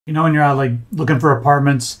You know, when you're out like looking for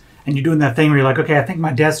apartments and you're doing that thing where you're like, okay, I think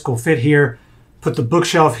my desk will fit here, put the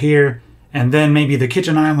bookshelf here, and then maybe the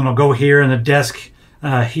kitchen island will go here and the desk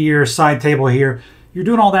here, side table here. You're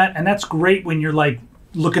doing all that, and that's great when you're like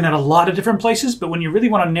looking at a lot of different places, but when you really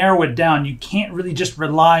want to narrow it down, you can't really just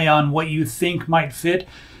rely on what you think might fit,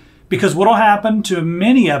 because what'll happen to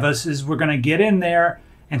many of us is we're going to get in there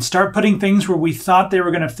and start putting things where we thought they were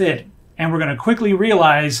going to fit, and we're going to quickly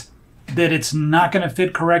realize that it's not going to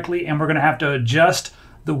fit correctly, and we're going to have to adjust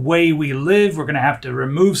the way we live. We're going to have to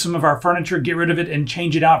remove some of our furniture, get rid of it, and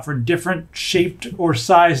change it out for different shaped or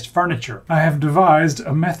sized furniture. I have devised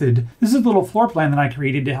a method. This is a little floor plan that I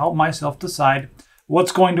created to help myself decide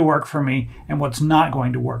what's going to work for me and what's not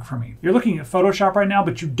going to work for me. You're looking at Photoshop right now,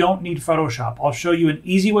 but you don't need Photoshop. I'll show you an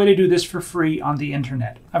easy way to do this for free on the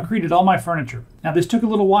internet. I've created all my furniture. Now this took a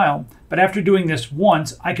little while, but after doing this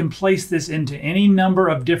once, I can place this into any number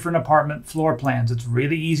of different apartment floor plans. It's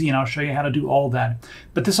really easy, and I'll show you how to do all that.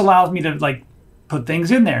 But this allows me to like put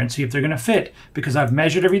things in there and see if they're going to fit, because I've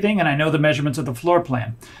measured everything and I know the measurements of the floor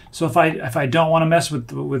plan. So if I don't want to mess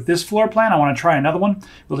with this floor plan, I want to try another one.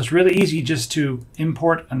 Well, it's really easy just to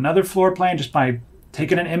import another floor plan just by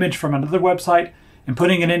taking an image from another website and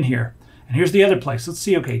putting it in here. And here's the other place. Let's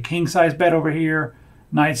see. Okay, king size bed over here,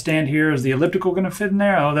 nightstand here. Is the elliptical going to fit in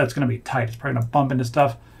there? Oh, that's going to be tight. It's probably going to bump into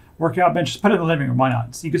stuff. Workout bench, just put it in the living room. Why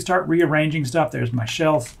not? So you can start rearranging stuff. There's my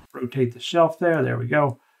shelf. Rotate the shelf there. There we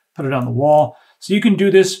go. Put it on the wall. So you can do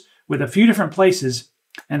this with a few different places,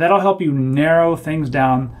 and that'll help you narrow things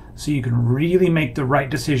down so you can really make the right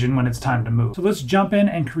decision when it's time to move. So let's jump in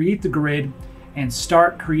and create the grid and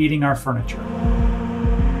start creating our furniture.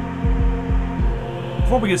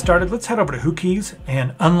 Before we get started, let's head over to HooKeys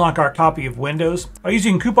and unlock our copy of Windows. By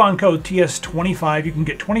using coupon code TS25, you can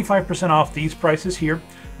get 25% off these prices here.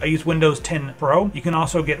 I use Windows 10 Pro. You can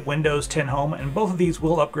also get Windows 10 Home, and both of these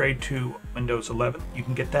will upgrade to Windows 11. You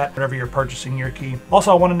can get that whenever you're purchasing your key.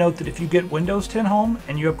 Also, I want to note that if you get Windows 10 Home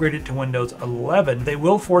and you upgrade it to Windows 11, they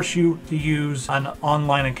will force you to use an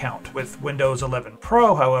online account. With Windows 11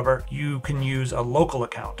 Pro, however, you can use a local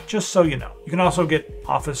account, just so you know. You can also get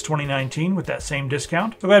Office 2019 with that same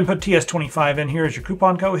discount. So go ahead and put TS25 in here as your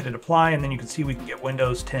coupon code, hit apply, and then you can see we can get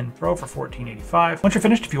Windows 10 Pro for $14.85. Once you're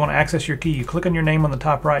finished, if you want to access your key, you click on your name on the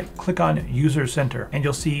top right, click on User Center, and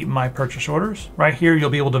you'll see My Purchase Orders. Right here, you'll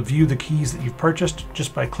be able to view the keys that you've purchased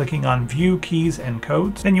just by clicking on View Keys and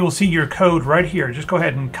Codes. Then you will see your code right here. Just go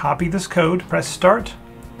ahead and copy this code, press Start,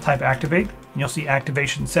 type Activate, and you'll see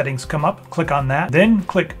activation settings come up. Click on that, then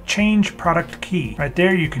click Change Product Key. Right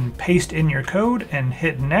there, you can paste in your code and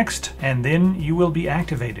hit Next, and then you will be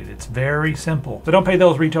activated. It's very simple. So don't pay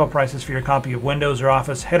those retail prices for your copy of Windows or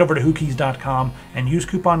Office. Head over to HooKeys.com and use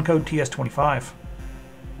coupon code TS25.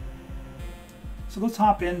 So let's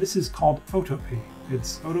hop in. This is called Photopea.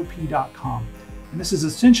 It's photopea.com. And this is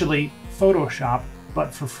essentially Photoshop,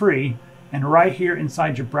 but for free, and right here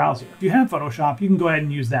inside your browser. If you have Photoshop, you can go ahead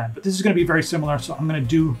and use that, but this is going to be very similar, so I'm going to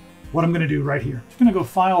do what I'm going to do right here. I'm going to go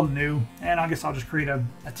File, New, and I guess I'll just create a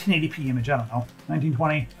 1080p image. I don't know,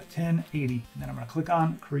 1920, 1080, and then I'm going to click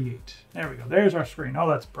on Create. There we go. There's our screen. Oh,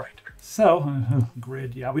 that's bright. So,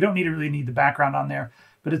 grid, yeah, we don't really need the background on there,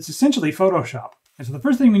 but it's essentially Photoshop. And so the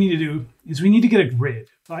first thing we need to do is we need to get a grid.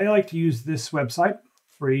 So I like to use this website,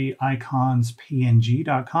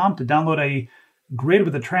 freeiconspng.com, to download a grid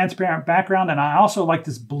with a transparent background. And I also like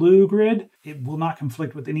this blue grid. It will not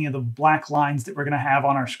conflict with any of the black lines that we're going to have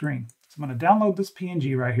on our screen. So I'm going to download this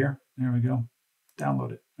PNG right here. There we go.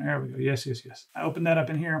 Download it. There we go. Yes, yes, yes. I open that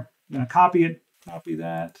up in here. I'm going to copy it, copy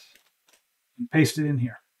that, and paste it in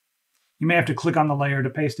here. You may have to click on the layer to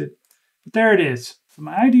paste it, but there it is. So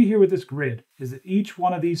my idea here with this grid is that each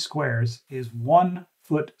one of these squares is 1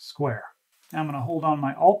 foot square. Now I'm going to hold on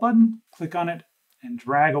my Alt button, click on it, and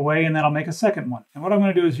drag away, and then I'll make a second one. And what I'm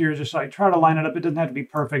going to do is here is just like try to line it up. It doesn't have to be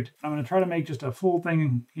perfect. I'm going to try to make just a full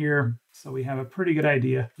thing here so we have a pretty good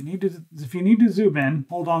idea. If you need to zoom in,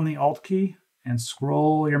 hold on the Alt key and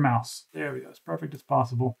scroll your mouse. There we go. As perfect as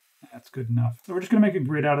possible. That's good enough. So we're just going to make a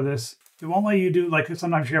grid out of this. It won't let you do, like,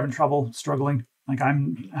 sometimes you're having trouble struggling, like I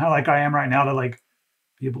am right now, to like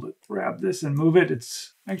be able to grab this and move it.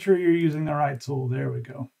 Make sure you're using the right tool. There we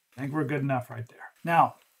go. I think we're good enough right there.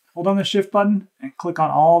 Now, hold on the Shift button and click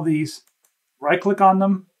on all these. Right click on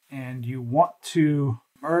them, and you want to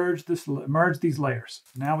merge these layers.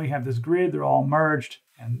 Now we have this grid. They're all merged,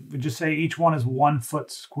 and we just say each one is 1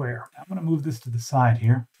 foot square. I'm going to move this to the side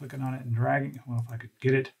here, clicking on it and dragging. Well, if I could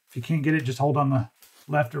get it. If you can't get it, just hold on the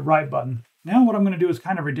left or right button. Now what I'm going to do is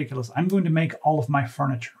kind of ridiculous. I'm going to make all of my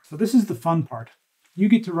furniture. So this is the fun part. You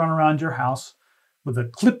get to run around your house with a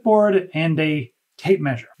clipboard and a tape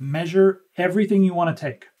measure. Measure everything you want to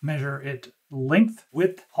take. Measure it length,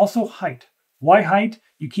 width, also height. Why height?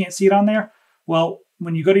 You can't see it on there? Well,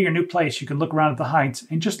 when you go to your new place, you can look around at the heights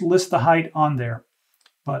and just list the height on there.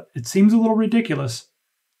 But it seems a little ridiculous,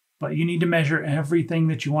 but you need to measure everything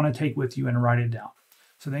that you want to take with you and write it down.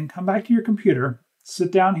 So then come back to your computer,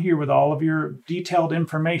 sit down here with all of your detailed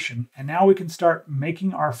information, and now we can start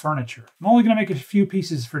making our furniture. I'm only going to make a few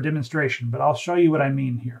pieces for demonstration, but I'll show you what I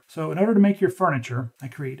mean here. So in order to make your furniture, I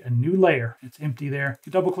create a new layer. It's empty there.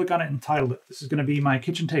 You double click on it and title it. This is going to be my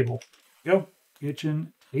kitchen table. Go,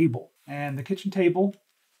 kitchen table. And the kitchen table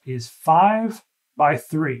is 5 by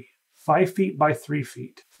 3, 5 feet by 3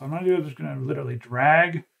 feet. So I'm going to do is just going to literally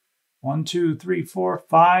drag 1, 2, 3, 4,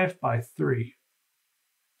 5 by 3.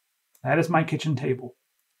 That is my kitchen table.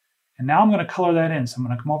 And now I'm going to color that in. So I'm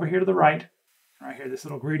going to come over here to the right here, this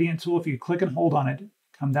little gradient tool. If you click and hold on it,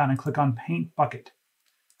 come down and click on Paint Bucket.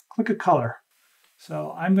 Click a color.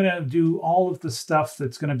 So I'm going to do all of the stuff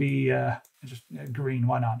that's going to be just green.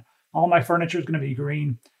 Why not? All my furniture is going to be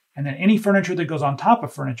green. And then any furniture that goes on top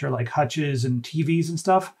of furniture, like hutches and TVs and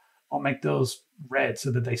stuff, I'll make those red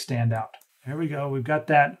so that they stand out. There we go. We've got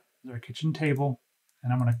that. There's our kitchen table.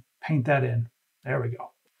 And I'm going to paint that in. There we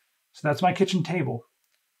go. So that's my kitchen table.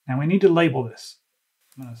 And we need to label this.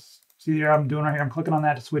 I'm going to see here I'm doing right here. I'm clicking on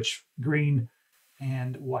that to switch green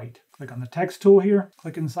and white. Click on the text tool here.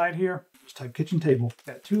 Click inside here. Just type kitchen table.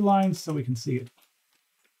 Got 2 lines so we can see it.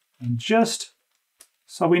 And just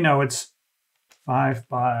so we know it's 5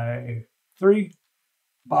 by 3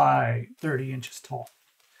 by 30 inches tall.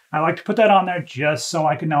 I like to put that on there just so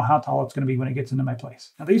I can know how tall it's going to be when it gets into my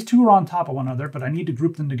place. Now these two are on top of one another, but I need to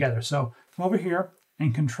group them together. So come over here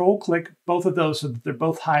and control click both of those so that they're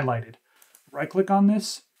both highlighted. Right click on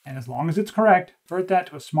this, and as long as it's correct, convert that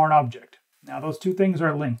to a smart object. Now those two things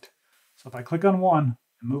are linked. So if I click on one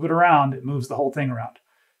and move it around, it moves the whole thing around.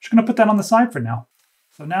 Just going to put that on the side for now.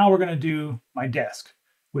 So now we're going to do my desk,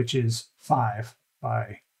 which is 5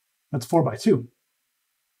 by, that's 4 by 2.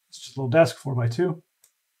 It's just a little desk, 4 by 2,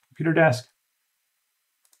 computer desk.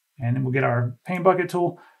 And then we'll get our paint bucket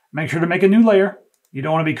tool. Make sure to make a new layer. You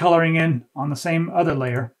don't want to be coloring in on the same other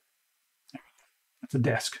layer. That's a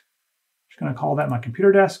desk. Just going to call that my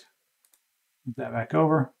computer desk. Move that back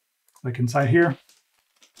over. Click inside here.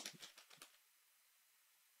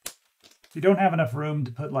 If you don't have enough room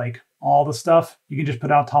to put like all the stuff, you can just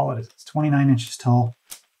put how tall it is. It's 29 inches tall.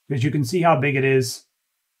 Because you can see how big it is,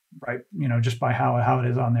 right? You know, just by how it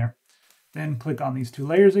is on there. Then click on these 2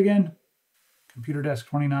 layers again. Computer desk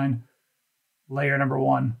 29, layer number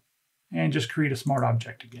 1. And just create a smart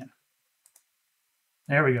object again.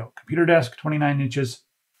 There we go. Computer desk, 29 inches.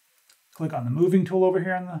 Click on the moving tool over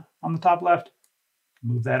here on the top left.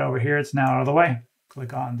 Move that over here. It's now out of the way.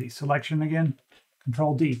 Click on the selection again.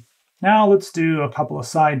 Control D. Now let's do a couple of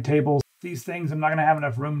side tables. These things, I'm not going to have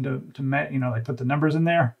enough room to like put the numbers in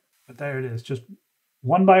there. But there it is. Just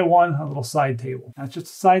 1 by 1, a little side table. That's just a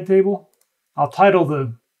side table. I'll title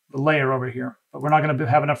the layer over here, but we're not going to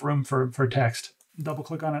have enough room for text. Double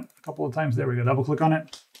click on it a couple of times. There we go. Double click on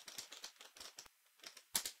it.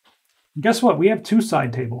 And guess what? We have 2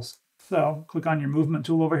 side tables. So click on your movement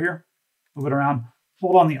tool over here. Move it around.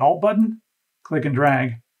 Hold on the Alt button. Click and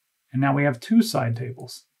drag. And now we have 2 side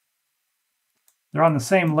tables. They're on the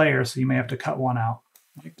same layer, so you may have to cut one out.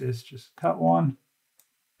 Like this. Just cut one.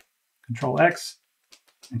 Control X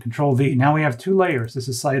and Control V. Now we have 2 layers. This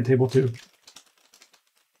is side table 2.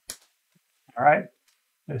 All right.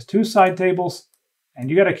 There's 2 side tables. And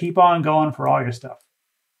you got to keep on going for all your stuff.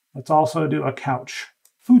 Let's also do a couch,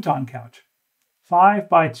 futon couch, 5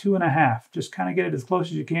 by 2.5. Just kind of get it as close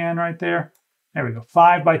as you can right there. There we go,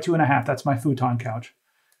 5 by 2.5. That's my futon couch.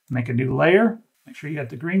 Make a new layer. Make sure you got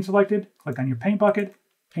the green selected. Click on your paint bucket,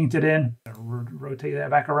 paint it in. Rotate that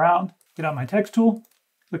back around. Get out my text tool.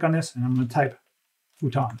 Click on this, and I'm going to type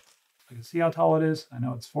futon. I can see how tall it is. I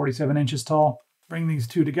know it's 47 inches tall. Bring these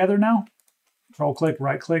 2 together now. Control click,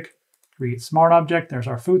 right click. Create smart object. There's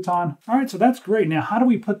our futon. All right, so that's great. Now, how do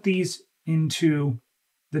we put these into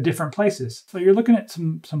the different places? So you're looking at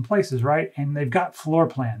some places, right? And they've got floor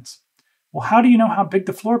plans. Well, how do you know how big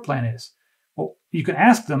the floor plan is? Well, you can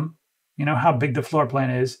ask them, how big the floor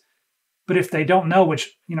plan is. But if they don't know,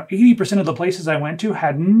 which, 80% of the places I went to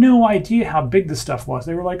had no idea how big the stuff was.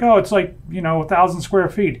 They were like, oh, it's like, 1,000 square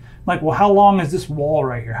feet. I'm like, well, how long is this wall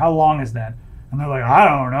right here? How long is that? And they're like, I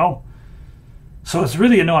don't know. So it's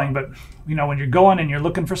really annoying, but when you're going and you're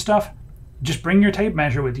looking for stuff, just bring your tape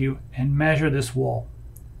measure with you and measure this wall.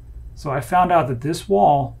 So I found out that this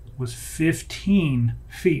wall was 15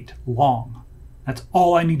 feet long. That's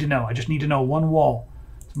all I need to know. I just need to know one wall.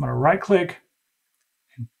 So I'm going to right click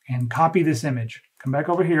and copy this image. Come back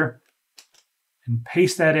over here, and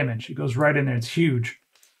paste that image. It goes right in there. It's huge.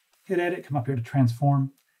 Hit edit, come up here to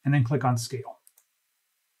transform, and then click on scale.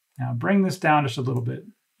 Now bring this down just a little bit.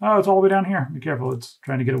 Oh, it's all the way down here. Be careful, it's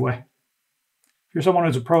trying to get away. If you're someone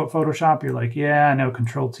who's a pro at Photoshop, you're like, yeah, I know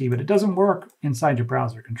Control-T, but it doesn't work inside your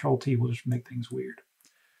browser. Control-T will just make things weird.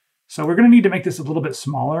 So we're going to need to make this a little bit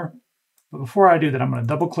smaller. But before I do that, I'm going to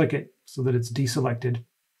double click it so that it's deselected.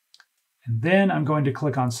 And then I'm going to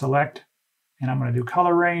click on select, and I'm going to do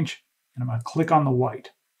color range, and I'm going to click on the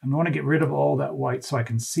white. I'm going to get rid of all that white so I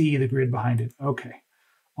can see the grid behind it. Okay.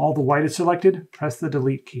 All the white is selected. Press the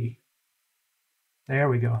delete key. There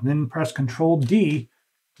we go. And then press Control-D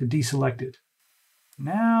to deselect it.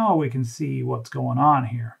 Now we can see what's going on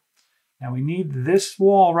here. Now we need this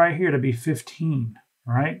wall right here to be 15,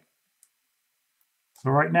 right? So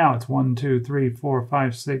right now it's 1, 2, 3, 4,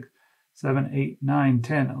 5, 6, 7, 8, 9,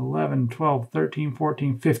 10, 11, 12, 13,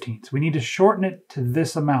 14, 15. So we need to shorten it to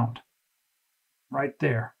this amount. Right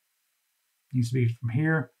there. It needs to be from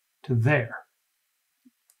here to there.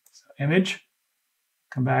 So image,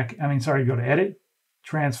 come back, go to edit,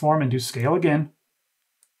 transform, and do scale again.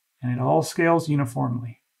 And it all scales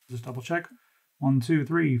uniformly. Just double check. 1, 2,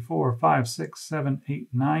 3, 4, 5, 6, 7, 8,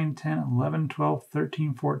 9, 10, 11, 12,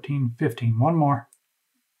 13, 14, 15. One more.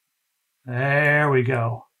 There we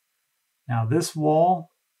go. Now this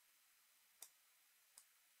wall,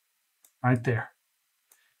 right there.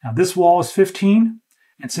 Now this wall is 15,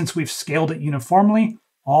 and since we've scaled it uniformly,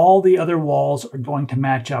 all the other walls are going to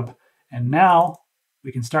match up. And now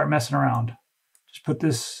we can start messing around. Just put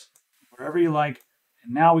this wherever you like.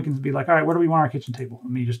 And now we can be like, all right, where do we want our kitchen table?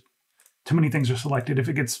 Too many things are selected. If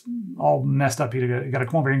it gets all messed up, you got to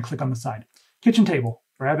come over here and click on the side. Kitchen table,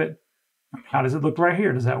 grab it. How does it look right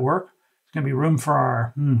here? Does that work? It's going to be room for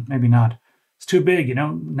our, maybe not. It's too big,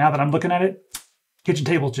 now that I'm looking at it. Kitchen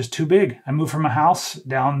table is just too big. I moved from a house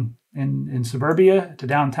down in suburbia to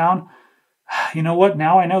downtown. You know what?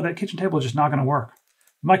 Now I know that kitchen table is just not going to work.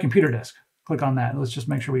 My computer desk. Click on that. Let's just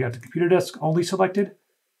make sure we got the computer desk only selected.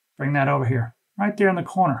 Bring that over here. Right there in the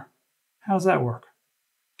corner. How's that work?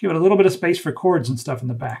 Give it a little bit of space for cords and stuff in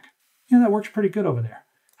the back. That works pretty good over there.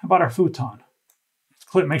 How about our futon?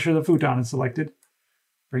 Let's make sure the futon is selected.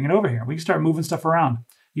 Bring it over here. We can start moving stuff around.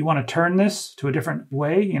 You want to turn this to a different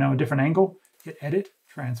way, a different angle. Hit edit,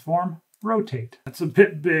 transform, rotate. That's a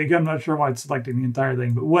bit big. I'm not sure why it's selecting the entire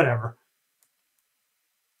thing, but whatever.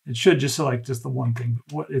 It should just select just the one thing,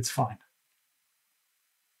 but it's fine.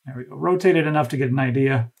 There we go. Rotate it enough to get an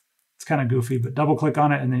idea. It's kind of goofy, but double click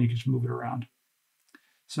on it and then you can just move it around.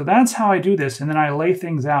 So that's how I do this. And then I lay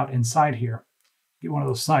things out inside here. Get one of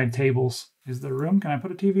those side tables. Is there room? Can I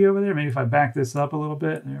put a TV over there? Maybe if I back this up a little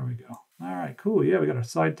bit. There we go. All right, cool. Yeah, we got our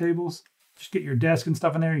side tables. Just get your desk and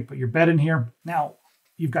stuff in there. You put your bed in here. Now,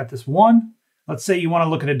 you've got this one. Let's say you want to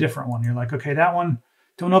look at a different one. You're like, okay, that one,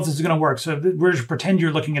 don't know if this is going to work. So we're just pretend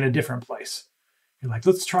you're looking at a different place. You're like,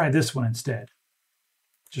 let's try this one instead.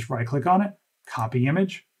 Just right click on it, copy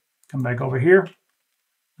image, come back over here.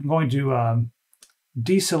 I'm going to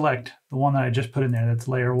deselect the one that I just put in there. That's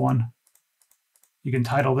layer 1. You can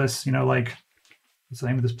title this, like, what's the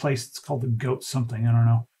name of this place? It's called the Goat something. I don't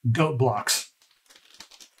know. Goat Blocks.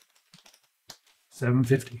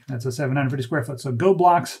 750. That's a 750 square foot. So Goat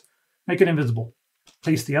Blocks, make it invisible.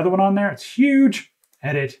 Place the other one on there. It's huge.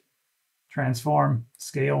 Edit, transform,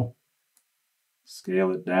 scale.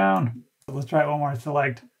 Scale it down. So let's try it one more.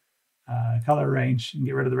 Select color range and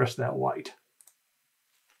get rid of the rest of that white.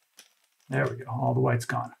 There we go. All the white's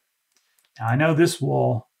gone. Now I know this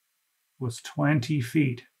wall was 20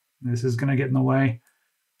 feet. This is going to get in the way,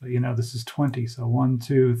 but this is 20. So 1,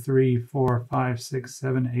 2, 3, 4, 5, 6,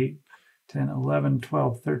 7, 8, 10, 11,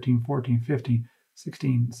 12, 13, 14, 15,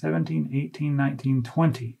 16, 17, 18, 19,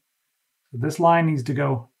 20. So this line needs to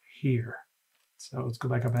go here. So let's go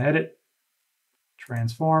back up and edit,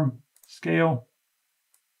 transform, scale.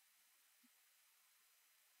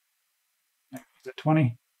 Is it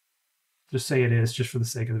 20? Just say it is, just for the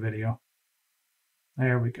sake of the video.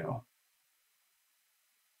 There we go.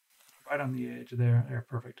 Right on the edge there. There,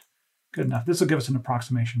 perfect. Good enough. This will give us an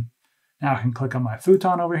approximation. Now I can click on my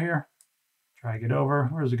futon over here, drag it over.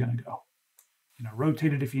 Where's it going to go?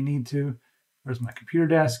 Rotate it if you need to. Where's my computer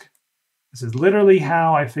desk? This is literally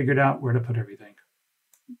how I figured out where to put everything.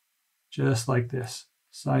 Just like this.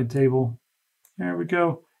 Side table. There we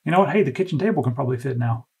go. You know what? Hey, the kitchen table can probably fit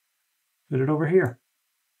now. Put it over here.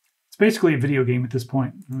 It's basically a video game at this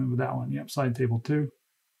point. With that one. Yep, side table 2.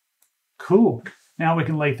 Cool. Now we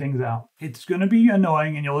can lay things out. It's going to be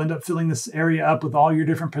annoying, and you'll end up filling this area up with all your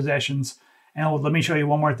different possessions. And let me show you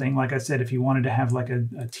one more thing. Like I said, if you wanted to have like a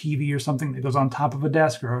TV or something that goes on top of a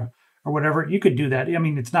desk or or whatever, you could do that. I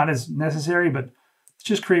mean, it's not as necessary, but let's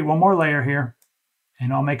just create one more layer here,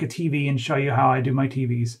 and I'll make a TV and show you how I do my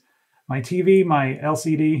TVs. My TV, my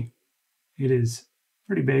LCD, it is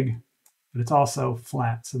pretty big, but it's also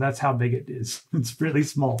flat. So that's how big it is. It's really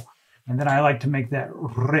small. And then I like to make that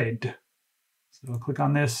red. So I'll click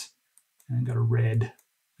on this and go to red.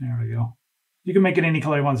 There we go. You can make it any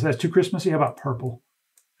color you want. So that's too Christmassy. How about purple?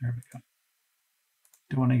 There we go.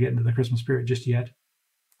 Don't want to get into the Christmas spirit just yet.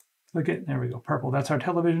 Click it. There we go. Purple. That's our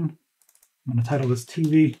television. I'm going to title this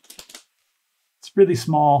TV. It's really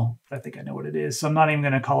small, but I think I know what it is. So I'm not even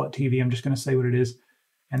going to call it TV. I'm just going to say what it is.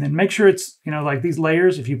 And then make sure it's, like these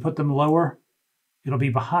layers, if you put them lower, it'll be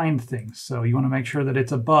behind things. So you want to make sure that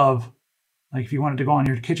it's above. Like if you want it to go on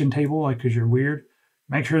your kitchen table, like because you're weird,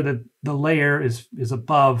 make sure that the layer is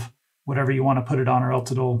above whatever you want to put it on, or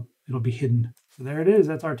else it'll be hidden. So there it is.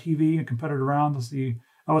 That's our TV. You can put it around. Let's see.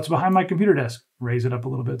 Oh, it's behind my computer desk. Raise it up a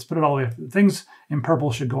little bit. Let's put it all the way up. Things in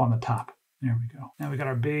purple should go on the top. There we go. Now we got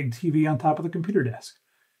our big TV on top of the computer desk.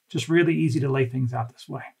 Just really easy to lay things out this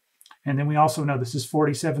way. And then we also know this is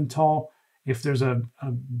 47 tall. If there's a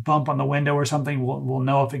bump on the window or something, we'll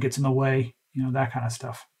know if it gets in the way, that kind of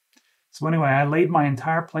stuff. So anyway, I laid my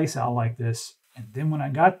entire place out like this. And then when I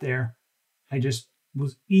got there, I just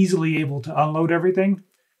was easily able to unload everything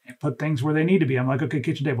and put things where they need to be. I'm like, okay,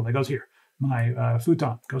 kitchen table, that goes here. My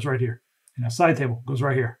futon goes right here. And a side table goes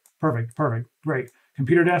right here. Perfect, great.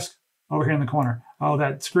 Computer desk over here in the corner. Oh,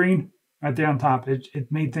 that screen right there on top.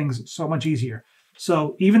 It made things so much easier.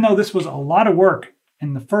 So even though this was a lot of work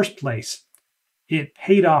in the first place, it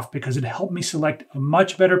paid off because it helped me select a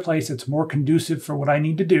much better place that's more conducive for what I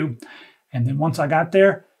need to do. And then once I got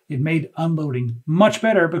there, it made unloading much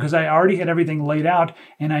better because I already had everything laid out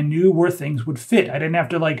and I knew where things would fit. I didn't have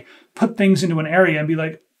to put things into an area and be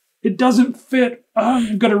like, it doesn't fit. Oh,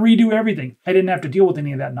 I've got to redo everything. I didn't have to deal with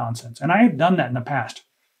any of that nonsense. And I have done that in the past.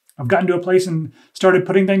 I've gotten to a place and started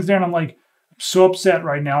putting things there and I'm like, I'm so upset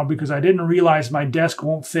right now because I didn't realize my desk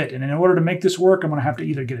won't fit. And in order to make this work, I'm going to have to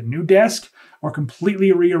either get a new desk or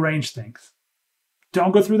completely rearrange things.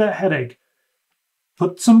 Don't go through that headache.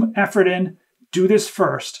 Put some effort in, do this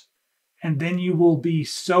first, and then you will be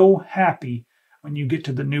so happy when you get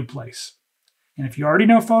to the new place. And if you already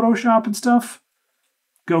know Photoshop and stuff,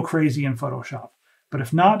 go crazy in Photoshop. But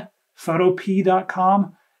if not,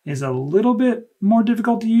 photop.com is a little bit more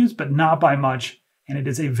difficult to use, but not by much. And it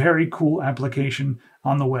is a very cool application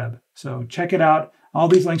on the web. So check it out. All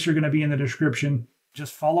these links are going to be in the description.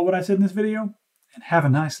 Just follow what I said in this video and have a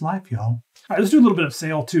nice life, y'all. All right, let's do a little bit of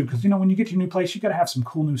sale too, because when you get to your new place, you got to have some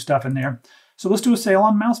cool new stuff in there. So let's do a sale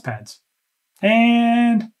on mouse pads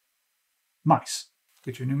and mice.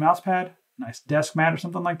 Get your new mouse pad, nice desk mat or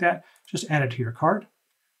something like that. Just add it to your cart.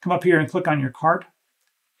 Come up here and click on your cart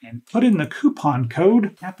and put in the coupon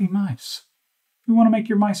code Happy Mice. We want to make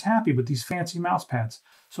your mice happy with these fancy mouse pads.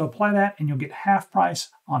 So apply that and you'll get half price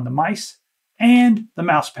on the mice and the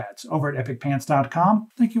mouse pads over at epicpants.com.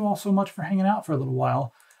 Thank you all so much for hanging out for a little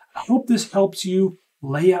while. I hope this helps you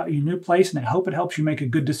lay out your new place, and I hope it helps you make a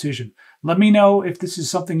good decision. Let me know if this is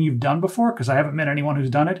something you've done before, because I haven't met anyone who's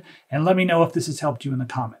done it, and let me know if this has helped you in the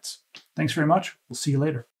comments. Thanks very much. We'll see you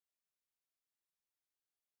later.